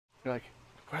You're like,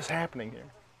 what's happening here?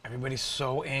 Everybody's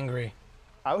so angry.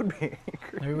 I would be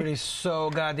angry. Everybody's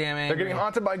so goddamn angry. They're getting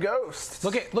haunted by ghosts.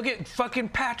 Look at fucking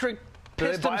Patrick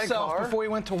pissed himself before he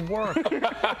went to work.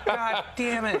 God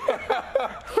damn it.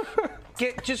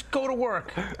 Just go to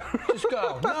work. Just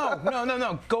go.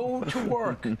 No. Go to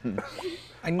work.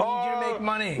 I need you to make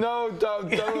money. No,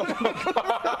 don't.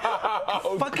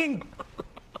 Fucking.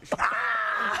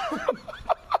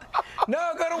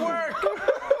 No, go to work.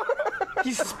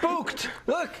 He's spooked.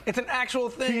 Look, it's an actual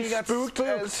thing. He got spooked.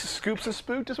 Scoops is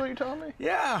spooked is what you're telling me?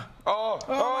 Yeah. Oh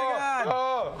my God.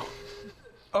 Oh.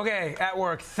 Okay, at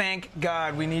work. Thank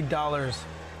God we need dollars.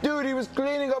 Dude, he was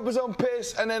cleaning up his own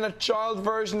piss, and then a child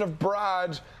version of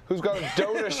Brad, who's got a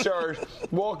Dota shirt,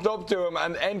 walked up to him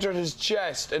and entered his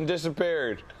chest and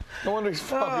disappeared. No wonder he's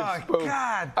fucking spooked.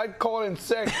 God. I'd call in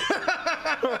sick.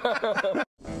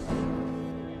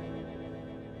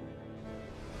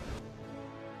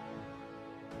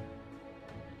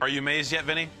 Are you amazed yet,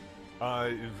 Vinny?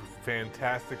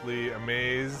 Fantastically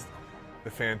amazed.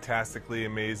 The fantastically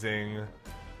amazing,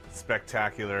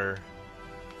 spectacular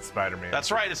Spider-Man.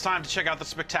 That's right. It's time to check out the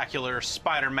spectacular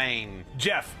Spider-Man.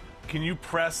 Jeff, can you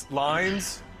press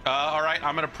lines? All right,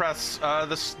 I'm gonna press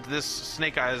this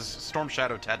Snake Eyes Storm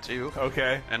Shadow tattoo.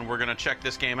 Okay. And we're gonna check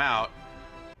this game out.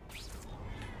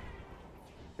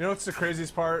 You know what's the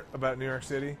craziest part about New York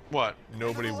City? What?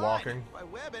 Nobody walking. By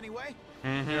web, anyway.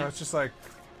 You know, it's just like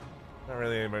not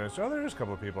really anybody. Oh, there's a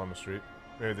couple of people on the street.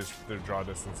 Maybe their draw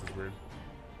distance is weird.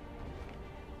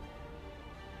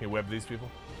 Can you web these people?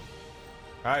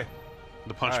 Hi.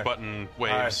 The punch button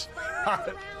waves.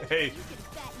 Hi. Hey.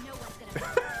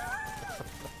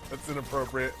 That's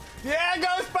inappropriate. Yeah,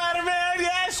 go Spider-Man!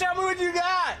 Yeah, show me what you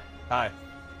got! Hi.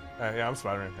 Yeah, I'm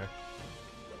Spider-Man. Hey.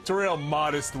 It's a real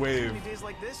modest wave. Days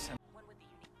like this. One with the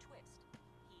unique twist.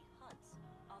 He hunts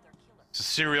other killers. It's a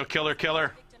serial killer. The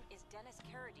victim is Dennis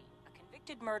Carradine, a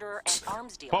convicted murderer and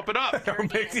arms dealer. Pump it up.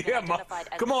 Carradine has been identified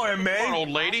as Come on, man. Come on, old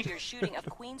lady. last year's shooting of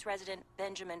Queens resident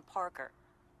Benjamin Parker.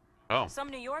 Oh. Some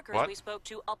New Yorkers What? we spoke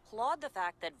to applaud the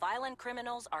fact that violent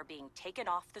criminals are being taken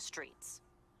off the streets.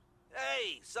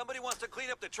 Hey, somebody wants to clean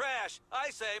up the trash. I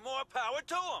say more power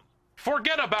to them.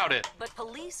 Forget about it. But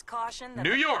police caution that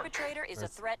New the York. perpetrator is a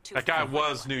threat to That guy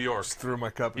was New York. Just threw my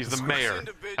cup. He's the mayor.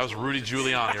 That was Rudy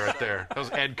Giuliani right there. That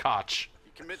was Ed Koch.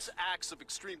 He commits acts of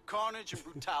extreme carnage and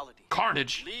brutality.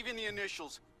 Carnage. Leaving the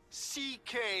initials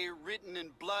CK written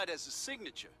in blood as his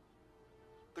signature.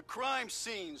 The crime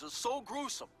scenes are so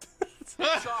gruesome. They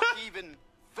shock even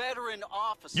veteran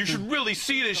officers. You should really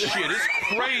see this shit. It's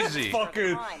crazy.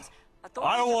 Fucking.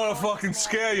 I don't want to fucking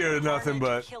scare you or nothing,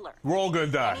 but we're all gonna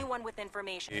die. Anyone with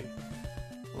information.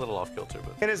 A little off kilter,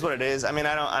 but It is what it is. I mean,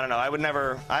 I don't know. I would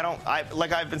never,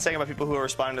 like I've been saying about people who are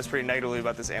responding to this pretty negatively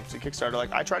about this Amnesty Kickstarter,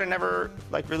 like, I try to never,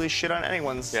 like, really shit on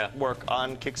anyone's work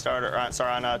on Kickstarter,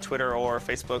 on Twitter or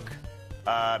Facebook,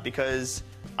 because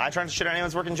I try to shit on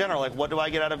anyone's work in general. Like, what do I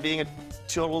get out of being a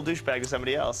total douchebag to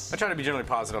somebody else? I try to be generally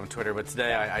positive on Twitter, but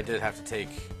today I did have to take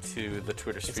to the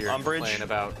Twitter sphere and complain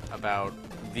about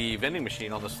the vending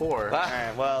machine on this floor. All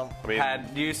right, well, I mean, I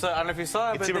don't know if you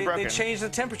saw it, but they broken. changed the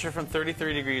temperature from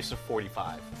 33 degrees to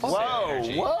 45. Whoa!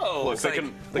 Look,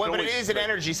 but it is an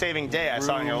energy-saving day. I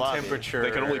saw in your lobby. Temperature.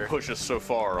 They can only push us so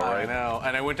far, all right? I know.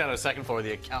 And I went down to the second floor,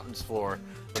 the accountant's floor.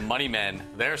 The money men,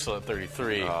 they're still at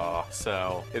 33.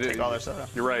 So Take all their soda.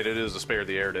 You're right. It is a spare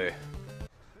the air day.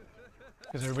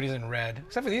 Because everybody's in red.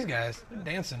 Except for these guys. They're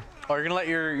dancing. Oh, you're gonna let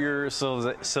your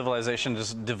civilization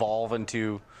just devolve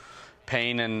into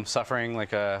pain and suffering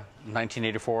like a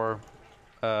 1984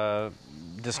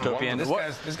 dystopian?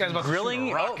 This guy's about grilling to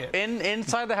shoot a rocket.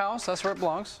 inside the house. That's where it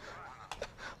belongs.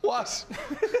 What?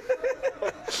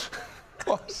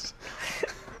 What?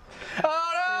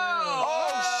 Oh no!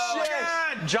 Oh,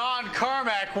 shit! John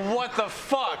Carmack, what the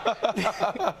fuck?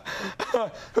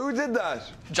 Who did that?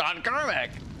 John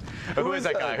Carmack. Who is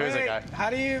that guy? Who is that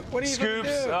guy? What are you Scoops.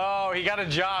 gonna do? Oh, he got a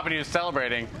job and he was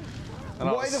celebrating.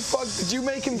 Why the fuck did you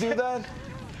make him do that?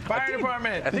 Fire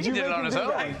department. I think he Did you did it make on him his do own.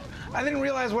 that? I didn't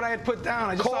realize what I had put down.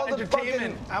 I just Call saw the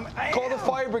entertainment. Call the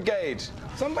fire brigade.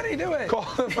 Somebody do it. Call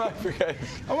the fire brigade.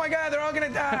 Oh my God, they're all gonna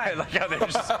die. Like how they're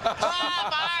just, fire,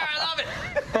 I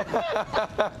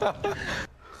love it.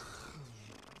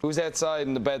 Who's outside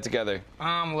in the bed together?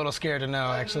 I'm a little scared to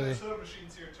know, actually.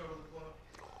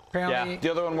 Apparently, The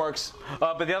other one works.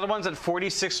 But the other one's at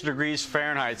 46 degrees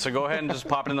Fahrenheit, so go ahead and just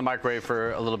pop it in the microwave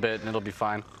for a little bit and it'll be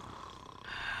fine.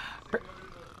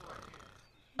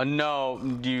 No,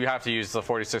 you have to use the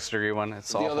 46 degree one.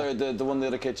 It's awful. The one in the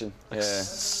other kitchen. Yeah.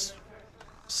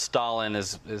 Stalin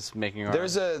is making our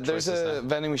There's a choices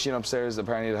vending machine upstairs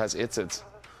apparently that has its.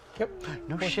 Yep.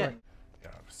 now. No shit. Yeah,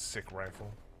 sick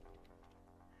rifle.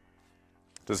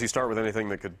 Does he start with anything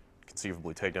that could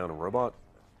conceivably take down a robot?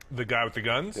 The guy with the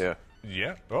guns? Yeah.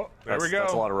 Yeah. Oh, there we go.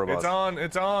 That's a lot of robots. It's on.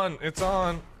 It's on. It's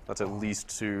on. That's at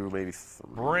least 2, maybe 3.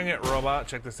 Bring it, robot.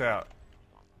 Check this out.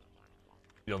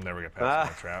 You'll never get past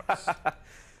my traps.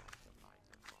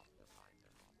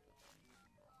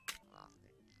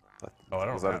 Oh, I don't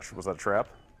know. Was that a trap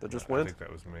that just went? I think that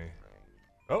was me.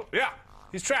 Oh, yeah.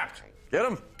 He's trapped. Get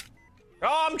him.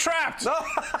 Oh, I'm trapped. No.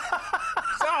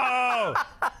 So,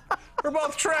 we're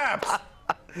both trapped.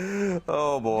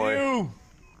 Oh, boy.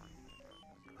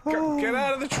 You. Get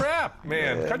out of the trap,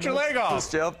 man. Cut your leg off.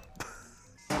 Just jump.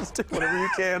 Just do whatever you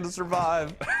can to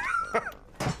survive.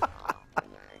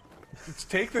 Let's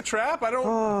take the trap. I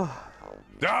don't.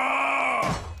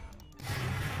 Ah!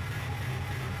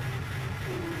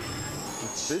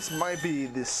 This might be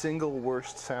the single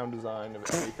worst sound design of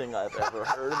anything I've ever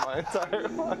heard in my entire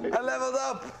life. I leveled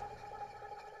up.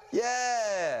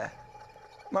 Yeah.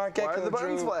 Mark Why are Echo the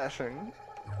buttons drew. flashing?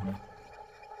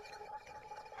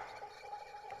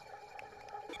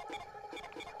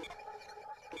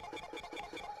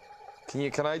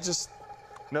 Can I just?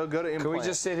 No, go to implant. Can we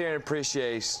just sit here and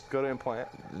appreciate? Go to implant.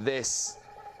 This.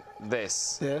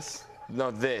 This.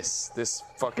 No, this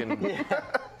fucking. Yeah.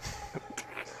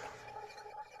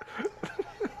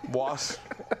 What?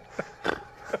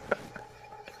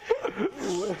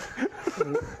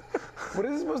 What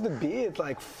is it supposed to be? It's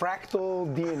like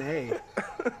fractal DNA.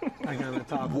 Like on the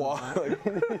top. What?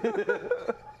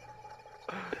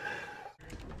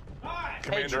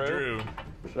 Commander Drew.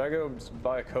 Should I go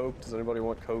buy a Coke? Does anybody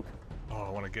want Coke? Oh, I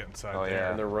want to get inside there. there.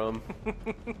 And their rum.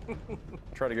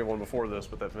 Try to get one before this,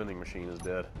 but that vending machine is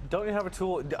dead. Don't you have a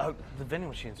tool? The vending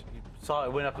machines. You saw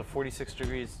it went up to 46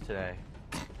 degrees today.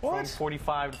 What? From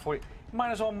 45 to 40. You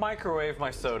might as well microwave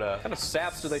my soda. What kind of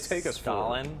saps do they take us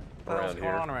Stalin? for What's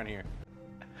going on around here?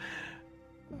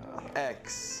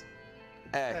 X.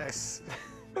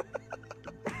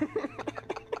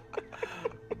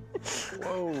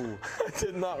 Whoa. I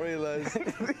did not realize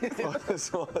what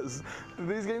this was. Do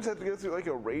these games have to go through like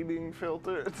a rating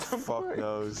filter at some Fuck point?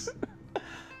 knows.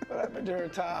 What happened to her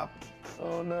top?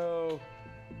 Oh no.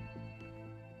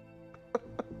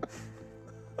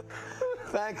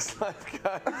 Thanks, Life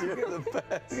Guy. You're the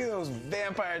best. Look at those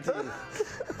vampire teeth.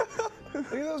 Look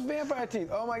at those vampire teeth.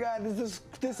 Oh my god, this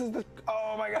is the.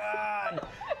 Oh my god.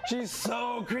 She's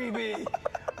so creepy.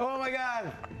 Oh my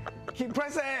god.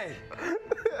 Press A.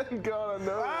 God,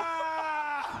 no.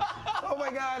 Ah! Oh my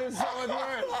god, it's so much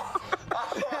worse.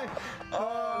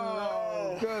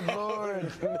 Oh, no. Good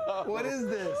lord. No. What is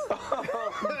this?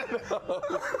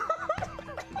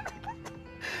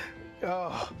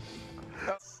 Oh.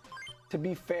 To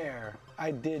be fair,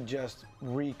 I did just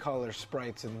recolor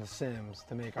sprites in The Sims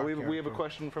to make our We have a character.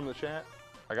 question from the chat.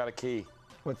 I got a key.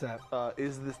 What's that?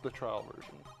 Is this the trial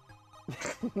version?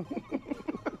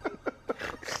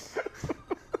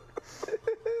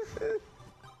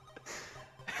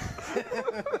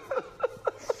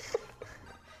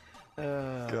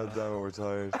 God damn it, we're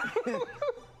tired.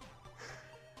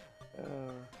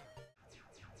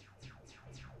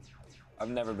 I've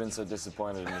never been so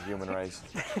disappointed in the human race.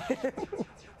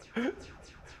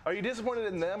 Are you disappointed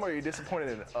in them or are you disappointed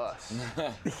in us?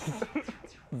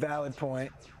 Valid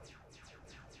point.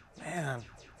 Man.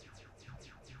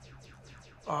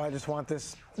 Oh, I just want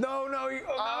this. No, no, you.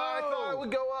 Oh, no. I thought it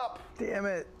would go up. Damn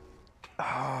it.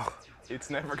 Oh.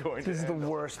 It's never going to This is the end.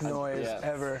 worst noise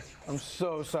ever. I'm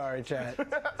so sorry, chat.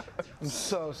 I'm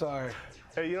so sorry.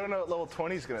 Hey, you don't know what level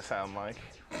 20 is going to sound like.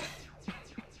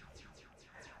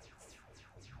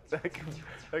 That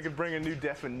could bring a new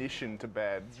definition to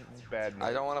bad noise.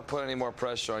 I don't want to put any more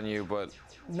pressure on you, but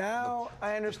Now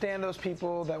I understand those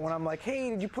people that when I'm like,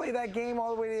 hey, did you play that game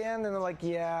all the way to the end? And they're like,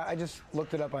 yeah, I just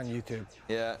looked it up on YouTube.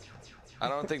 yeah. I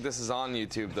don't think this is on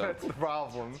YouTube, though. That's the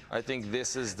problem. I think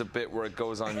this is the bit where it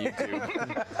goes on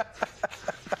YouTube.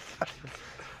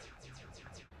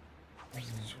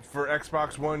 For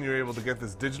Xbox One, you're able to get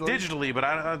this digitally? Digitally,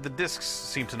 but the discs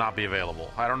seem to not be available.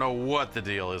 I don't know what the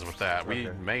deal is with that. We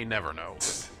may never know.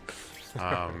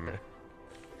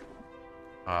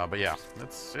 But yeah,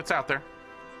 it's out there.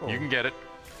 You can get it.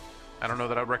 I don't know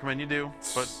that I'd recommend you do,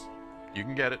 but you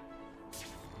can get it.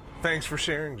 Thanks for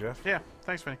sharing, Jeff. Yeah,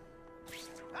 thanks, Vinny.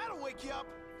 That'll wake you up.